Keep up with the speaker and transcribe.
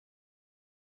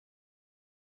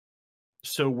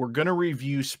so we're going to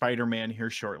review Spider-Man here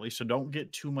shortly, so don't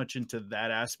get too much into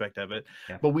that aspect of it.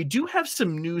 Yeah. But we do have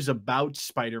some news about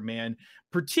Spider-Man,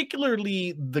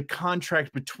 particularly the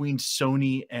contract between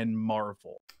Sony and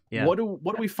Marvel. Yeah. What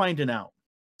are we finding out?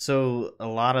 So a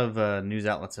lot of news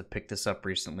outlets have picked this up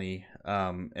recently,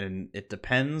 and it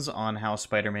depends on how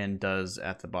Spider-Man does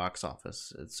at the box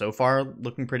office. It's so far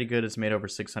looking pretty good. It's made over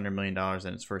 $600 million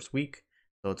in its first week,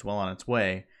 so it's well on its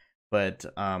way. But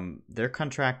they're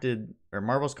contracted, or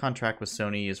Marvel's contract with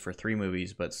Sony is for 3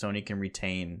 movies, but Sony can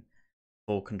retain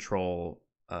full control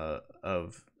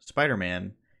of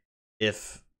Spider-Man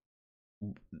if,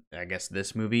 I guess,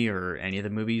 this movie or any of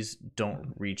the movies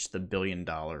don't reach the $1 billion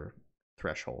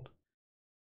threshold.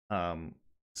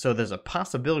 So there's a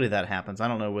possibility that happens. I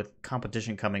don't know, with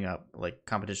competition coming up, like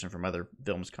competition from other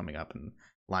films coming up and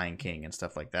Lion King and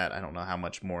stuff like that. I don't know how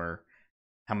much more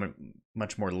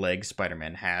legs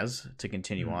Spider-Man has to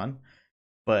continue on.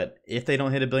 But if they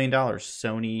don't hit $1 billion,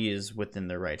 Sony is within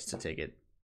their rights to take it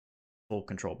full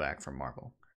control back from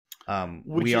Marvel.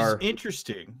 Which is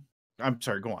interesting. I'm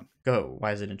sorry, go on. Go.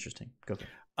 Why is it interesting? Go.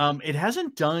 It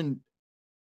hasn't done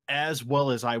as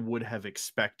well as I would have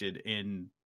expected in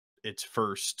its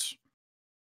first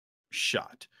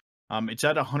shot. It's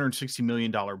at a $160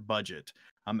 million budget.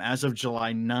 As of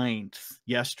July 9th,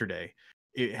 yesterday,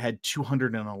 it had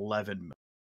 211 million.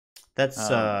 That's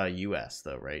US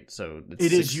though, right? So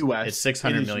it is US. It's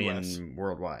 600 million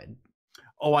worldwide.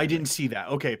 Oh, I didn't see that.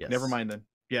 Okay, yes. Never mind then.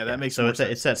 Yeah, that makes so more sense.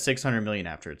 It's at 600 million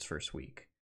after its first week.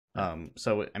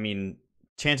 So I mean,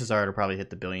 chances are it'll probably hit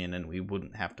the billion, and we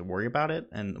wouldn't have to worry about it,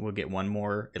 and we'll get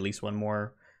at least one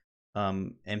more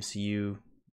MCU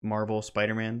Marvel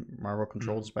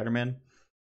controlled Spider-Man.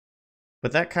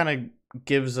 But that kind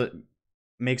of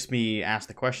makes me ask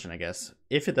the question, I guess,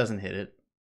 if it doesn't hit it,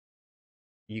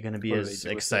 you going to be as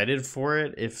excited for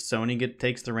it if Sony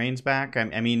takes the reins back?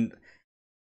 I mean,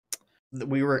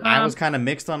 I was kind of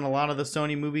mixed on a lot of the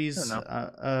Sony movies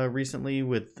recently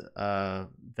with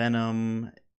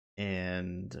Venom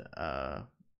and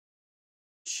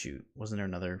wasn't there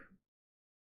another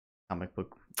comic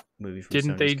book movie from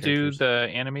Didn't Sony's they characters? do the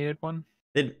animated one?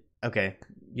 Okay,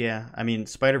 yeah. I mean,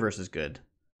 Spider-Verse is good.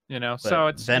 So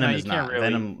it's Venom is not. Really...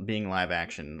 Venom being live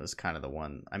action is kind of the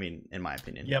one. I mean, in my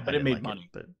opinion. Yeah, but it made money.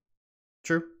 But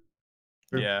true.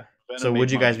 Yeah. Venom so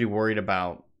would you guys be worried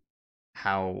about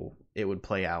how it would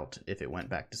play out if it went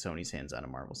back to Sony's hands out of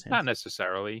Marvel's hands? Not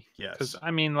necessarily. Yes. Because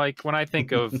I mean, like when I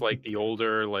think of like the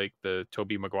older, like the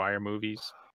Tobey Maguire movies,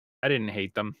 I didn't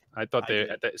hate them. I thought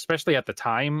especially at the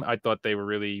time, I thought they were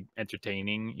really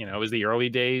entertaining. It was the early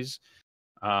days.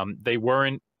 They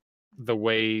weren't the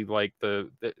way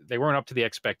they weren't up to the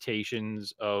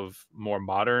expectations of more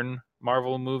modern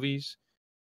Marvel movies.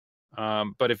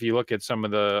 But if you look at some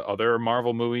of the other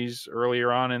Marvel movies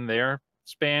earlier on in their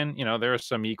span, there are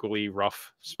some equally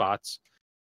rough spots.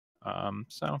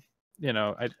 So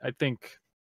I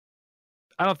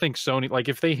don't think Sony, like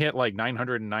if they hit like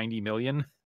 990 million,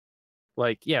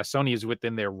 like Sony is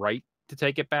within their right to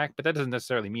take it back, but that doesn't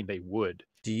necessarily mean they would.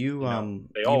 Do you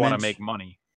they all want to make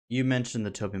money. You mentioned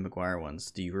the Tobey Maguire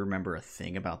ones. Do you remember a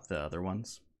thing about the other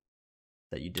ones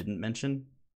that you didn't mention?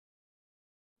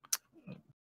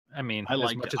 I mean, as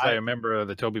much as I remember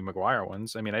the Tobey Maguire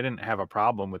ones, I mean, I didn't have a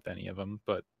problem with any of them,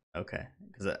 but okay,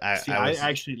 because I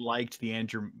actually liked the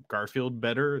Andrew Garfield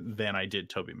better than I did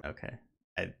Tobey. Okay,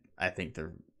 I think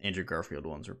the Andrew Garfield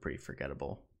ones were pretty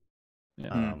forgettable.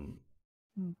 Yeah.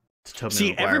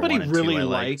 Everybody really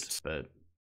liked, but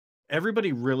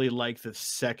everybody really liked the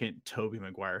second Tobey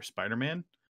Maguire Spider-Man.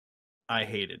 I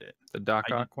hated it. The Doc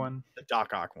Ock one. The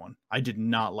Doc Ock one. I did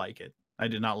not like it. I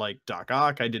did not like Doc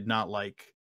Ock. I did not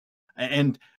like.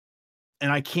 And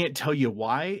I can't tell you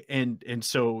why, and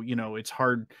so it's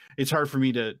hard for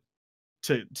me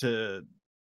to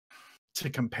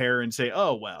compare and say,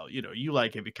 oh well, you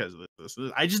like it because of this.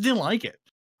 I just didn't like it.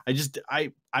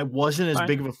 I wasn't as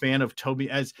big of a fan of Tobey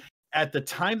as at the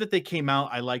time that they came out.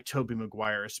 I liked Tobey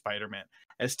Maguire as Spider-Man.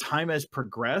 As time has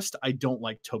progressed, I don't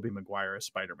like Tobey Maguire as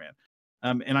Spider-Man,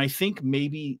 and I think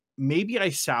maybe I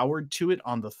soured to it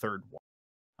on the third one.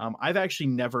 I've actually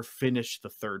never finished the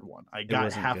third one. I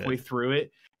got halfway through it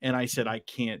and I said, I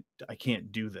can't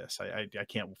do this. I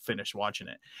can't finish watching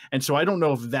it. And so I don't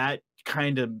know if that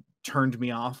kind of turned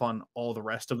me off on all the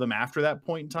rest of them after that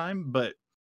point in time, but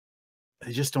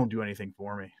they just don't do anything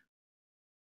for me.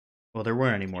 Well, there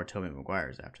weren't any more Tobey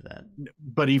Maguires after that.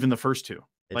 But even the first two.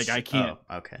 I can't.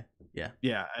 Oh, okay. Yeah.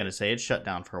 Yeah. I'm going to say it shut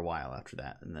down for a while after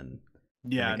that. And then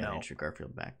got Andrew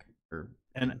Garfield back.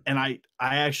 And I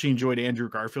actually enjoyed Andrew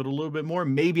Garfield a little bit more.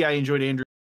 Maybe I enjoyed Andrew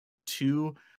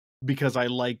too because I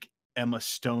like Emma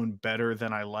Stone better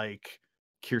than I like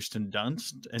Kirsten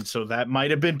Dunst, and so that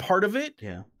might have been part of it.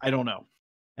 Yeah, I don't know.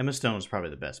 Emma Stone was probably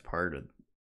the best part of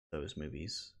those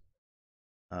movies.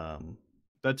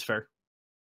 That's fair.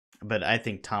 But I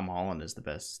think Tom Holland is the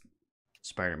best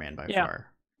Spider-Man by far.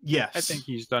 Yes, I think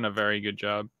he's done a very good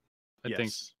job. I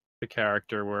think the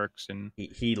character works, and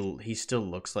he still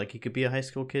looks like he could be a high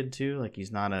school kid too. Like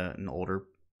he's not an older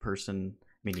person. I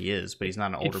mean, he is, but he's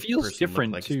not an older person. It feels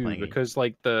different too, because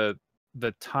like the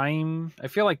time, I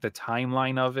feel like the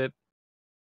timeline of it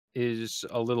is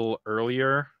a little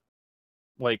earlier.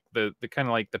 Like the kind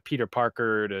of like the Peter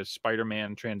Parker to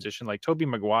Spider-Man transition. Like Tobey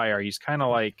Maguire, he's kind of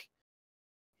like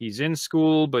he's in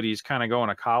school, but he's kind of going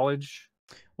to college.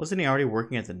 Wasn't he already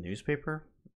working at the newspaper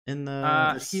in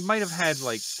the? He might have had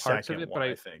like parts of it, but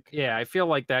I think. Yeah, I feel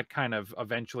like that kind of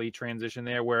eventually transitioned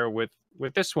there. Where with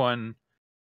this one,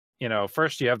 you know,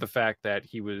 first you have the fact that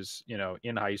he was, you know,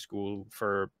 in high school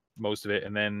for most of it,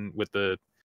 and then with the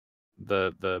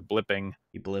blipping,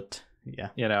 he blipped. Yeah,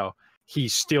 you know,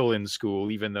 he's still in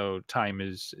school, even though time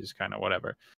is kind of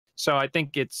whatever. So I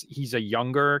think he's a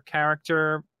younger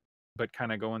character, but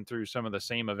kind of going through some of the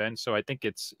same events. So I think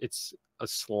it's a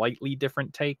slightly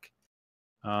different take.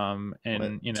 And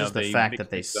you know, just the fact that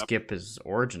they skip his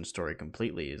origin story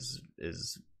completely is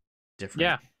different.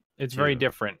 Yeah, it's very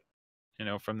different, you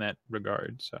know, from that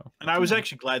regard. So, and I was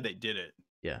actually glad they did it.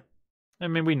 Yeah, I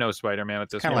mean, we know Spider-Man at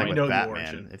this point. Kind of like with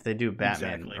Batman. If they do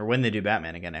Batman, or when they do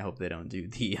Batman again, I hope they don't do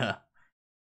the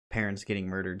parents getting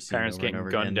murdered, parents getting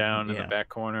gunned down in the back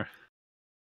corner.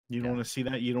 You don't want to see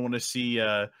that. You don't want to see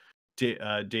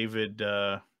David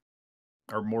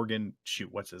or Morgan.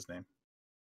 Shoot, what's his name?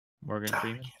 Morgan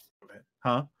Freeman.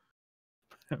 Huh?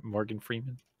 Morgan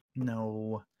Freeman.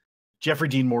 No. Jeffrey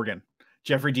Dean Morgan.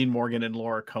 Jeffrey Dean Morgan and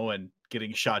Laura Cohen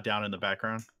getting shot down in the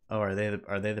background. Oh, are they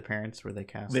the parents? Were they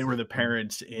cast? They were the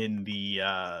parents in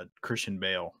the Christian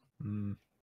Bale.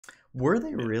 Were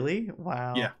they really?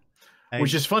 Wow. Yeah.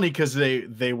 Which is funny because they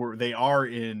are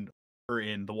in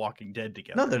The Walking Dead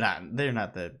together. No, they're not. They're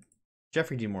not the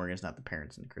Jeffrey Dean Morgan is not the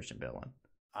parents in the Christian Bale one.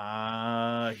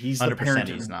 He's the parent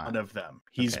in one of them.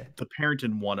 He's the parent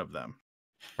in one of them.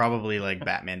 Probably like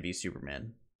Batman v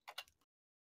Superman.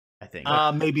 I think.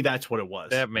 Maybe that's what it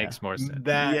was. That makes more sense.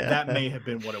 That may have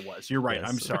been what it was. You're right. Yes.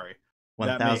 I'm sorry.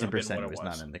 1000% was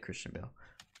not in the Christian Bale.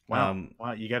 Wow.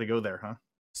 Wow. You got to go there, huh?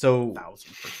 So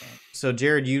 1000%. So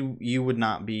Jared, you would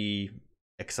not be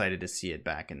excited to see it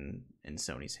back in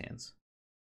Sony's hands?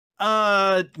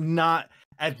 Not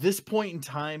at this point in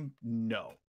time.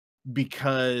 No.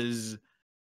 Because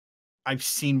I've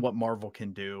seen what Marvel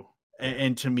can do,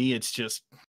 and to me,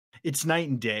 it's night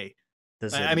and day.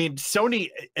 I mean, Sony,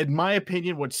 in my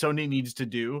opinion, what Sony needs to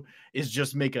do is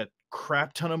just make a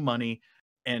crap ton of money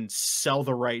and sell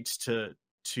the rights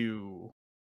to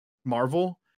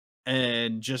Marvel,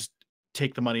 and just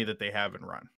take the money that they have and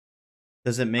run.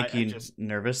 Does it make you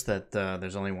nervous that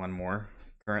there's only one more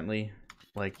currently,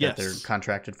 like that they're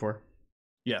contracted for?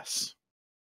 Yes.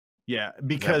 Yeah,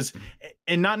 because,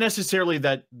 and not necessarily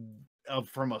that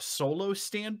from a solo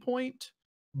standpoint,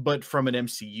 but from an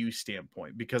MCU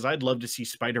standpoint, because I'd love to see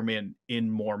Spider-Man in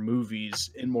more movies,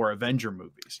 in more Avenger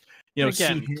movies. You know,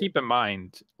 again, keep in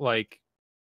mind, like,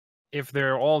 if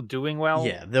they're all doing well,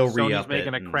 they'll Sony's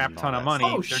making a crap ton of money.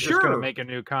 They're just going to make a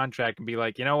new contract and be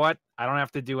like, you know what? I don't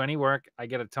have to do any work. I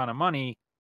get a ton of money.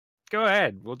 Go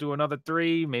ahead. We'll do another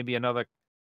 3, maybe another,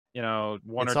 you know,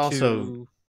 one or two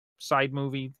side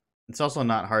movie. It's also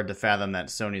not hard to fathom that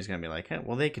Sony's going to be like, hey,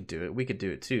 well, they could do it. We could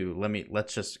do it too.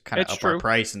 Let's just kind of up our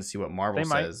price and see what Marvel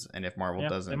says. And if Marvel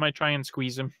doesn't, they might try and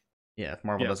squeeze them. Yeah, if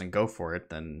Marvel doesn't go for it,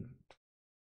 then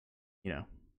Yeah,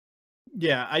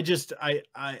 I just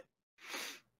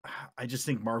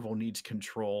think Marvel needs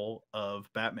control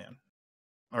of Batman.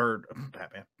 Or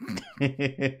Batman.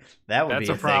 That's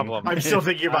a problem. I'm still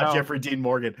thinking about Jeffrey Dean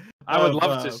Morgan. I would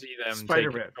love to see them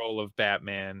take control of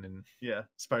Batman and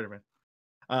Spider-Man.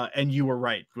 And you were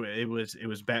right. It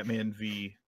was Batman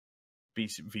v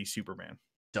Superman.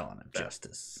 Dawn of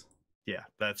Justice. Yeah,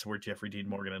 that's where Jeffrey Dean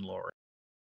Morgan and Laura.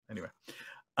 Anyway,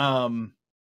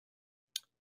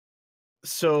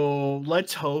 so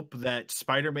let's hope that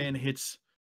Spider-Man hits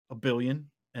 $1 billion,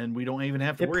 and we don't even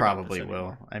have to worry about this anymore. It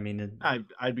probably will. I mean,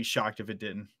 I'd be shocked if it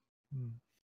didn't.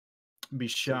 Be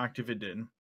shocked if it didn't.